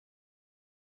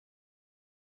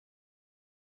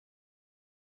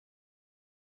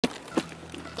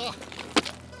Oh,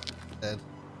 dead.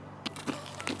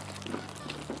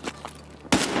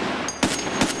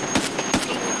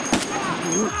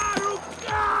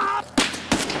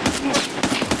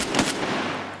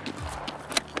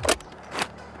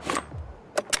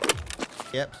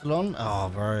 Epsilon? Oh,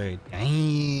 bro.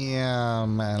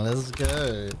 Damn, man. Let's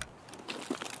go.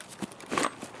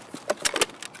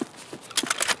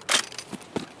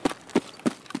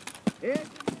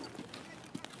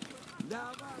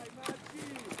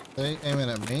 Are they aiming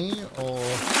at me or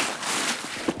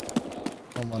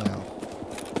someone else?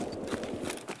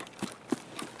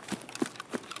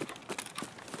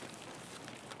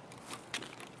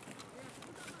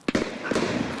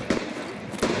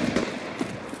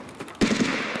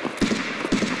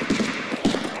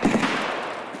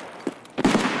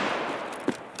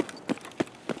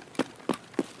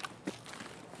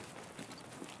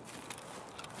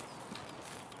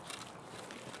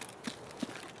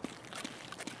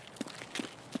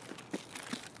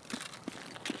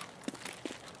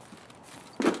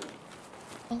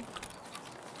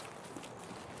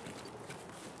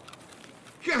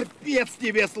 Капец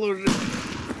тебе служит!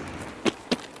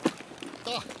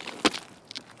 Oh,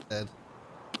 dead.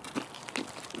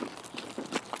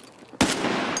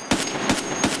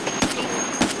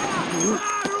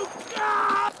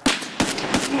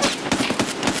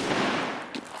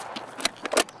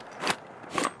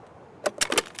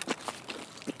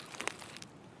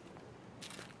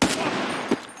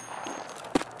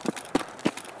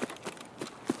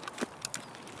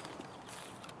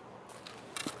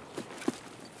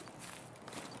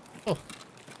 Oh.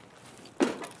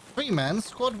 3-man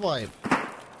squad wipe.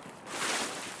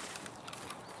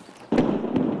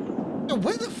 Yo,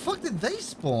 where the fuck did they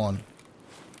spawn?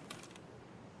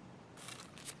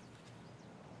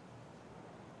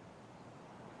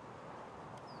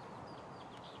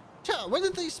 Chat, where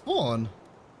did they spawn?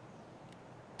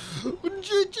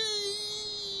 GG!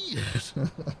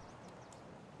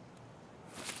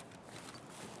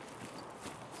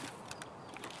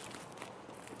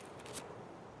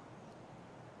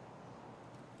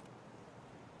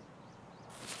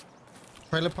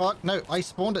 Trailer park? No, I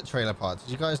spawned at trailer park. Did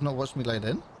you guys not watch me load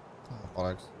in? Oh,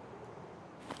 bollocks.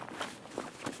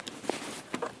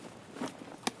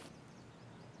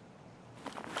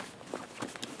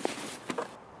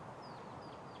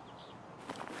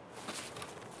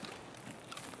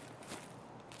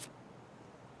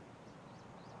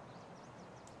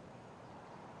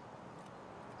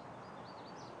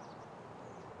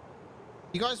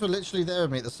 You guys were literally there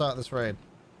with me at the start of this raid.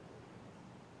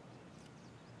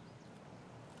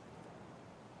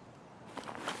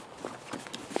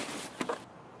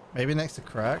 Maybe next to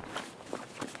crack.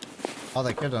 Oh,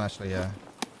 they could actually, yeah.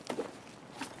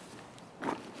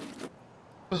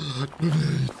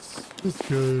 Grenades. Let's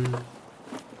go.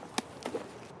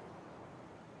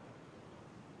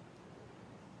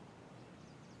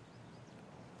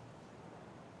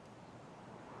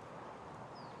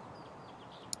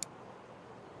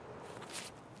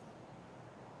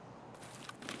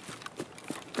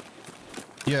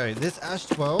 Yo, this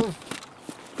ASH-12,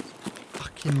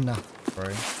 fucking nothing,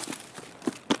 bro.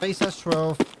 Base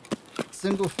ASH-12,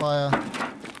 single fire,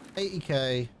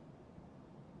 80k.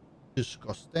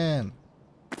 Disgusting.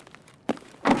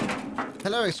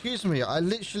 Hello, excuse me, I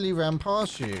literally ran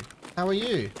past you. How are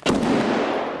you?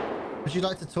 Would you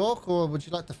like to talk or would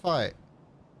you like to fight?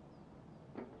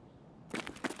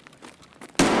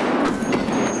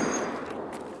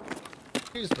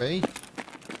 Excuse me.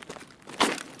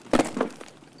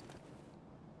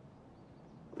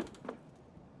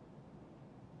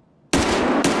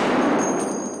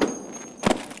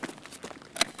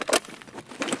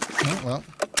 Oh, well.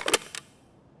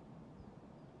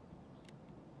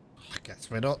 I guess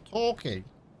we're not talking.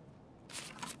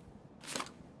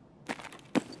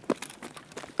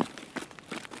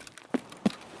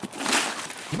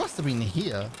 He must have been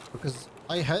here because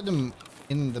I heard him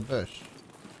in the bush.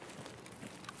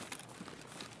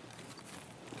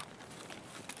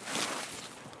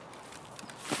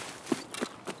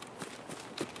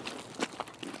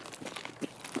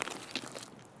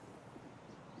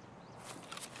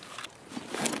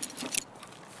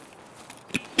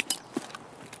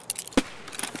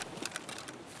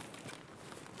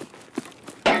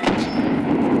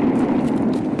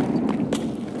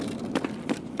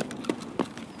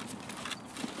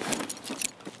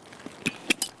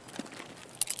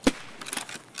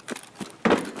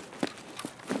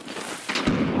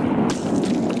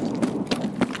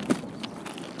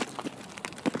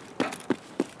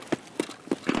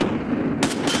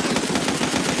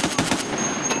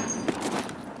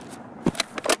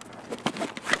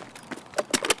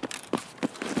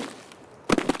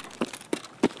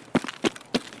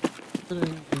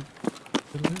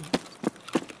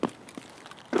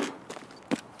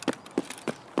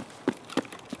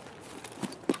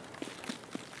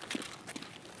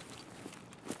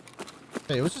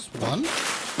 Wait, it was just one?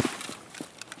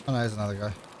 Oh no, there's another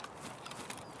guy.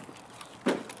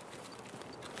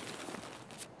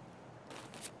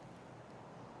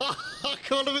 I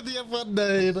caught him with the F1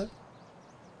 nade.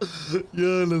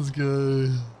 Yeah, let's go.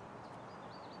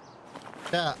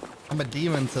 Yeah, I'm a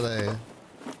demon today.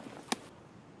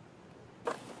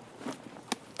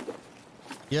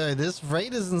 Yo, this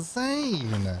raid is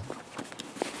insane.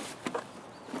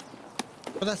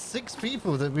 But that's 6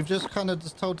 people that we've just kind of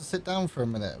just told to sit down for a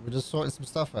minute. We're just sorting some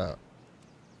stuff out.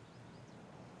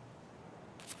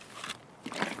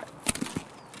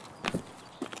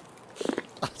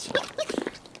 I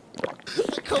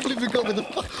can't believe we got with the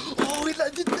fuck. Oh, it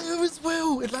landed there as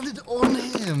well. It landed on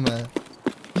him.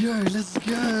 Yo, let's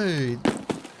go.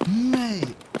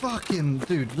 Mate, fucking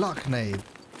dude, luck nade.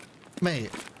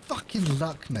 Mate, fucking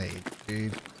luck nade,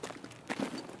 dude.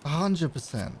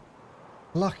 100%.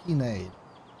 Lucky nade.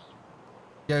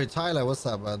 Yo, Tyler, what's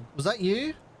up, bud? Was that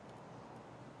you?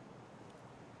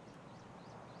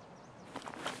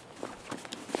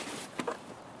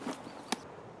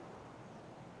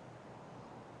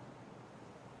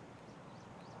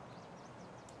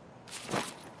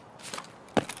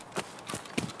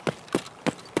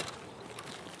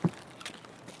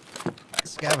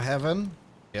 Scab heaven.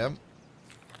 Yep.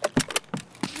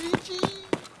 GG.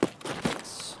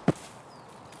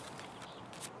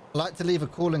 I like to leave a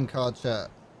calling card, chat.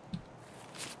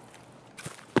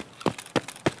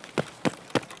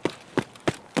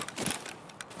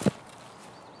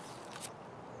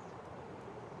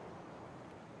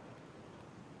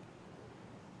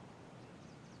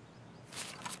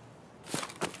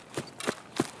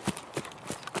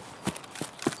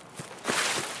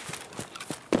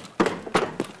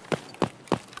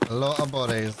 A lot of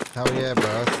bodies. Hell yeah,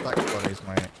 bro. Stack bodies,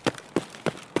 mate.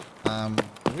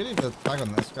 We need to tag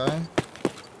on this guy.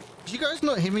 Did you guys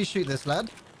not hear me shoot this lad?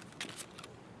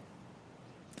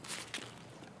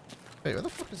 Wait, where the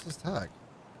fuck is this tag?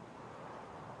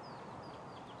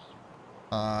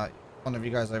 One of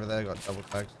you guys over there got double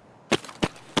tags.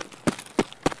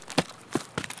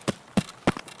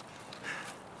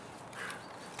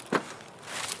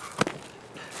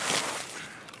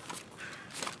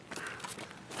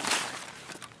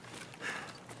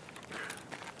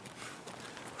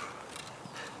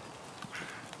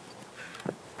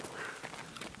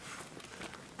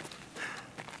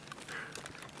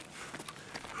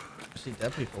 See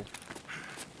dead people.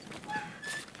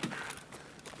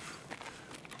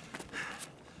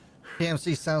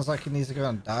 PMC sounds like he needs to go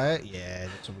on diet. Yeah,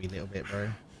 just a wee little bit, bro.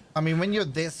 I mean, when you're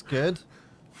this good,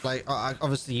 like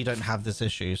obviously you don't have this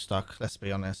issue stuck. Let's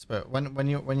be honest. But when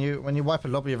you wipe a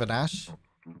lobby of an Ash,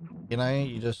 you know,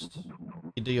 you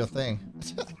do your thing.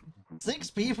 6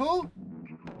 people.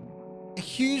 A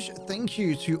huge thank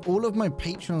you to all of my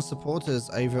Patreon supporters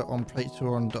over on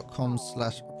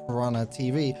patreon.com/Piranha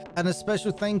TV, and a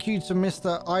special thank you to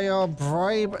Mr. IR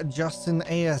Bribe, Justin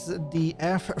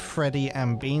ASDF, Freddy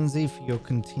and Beansy for your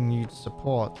continued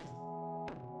support.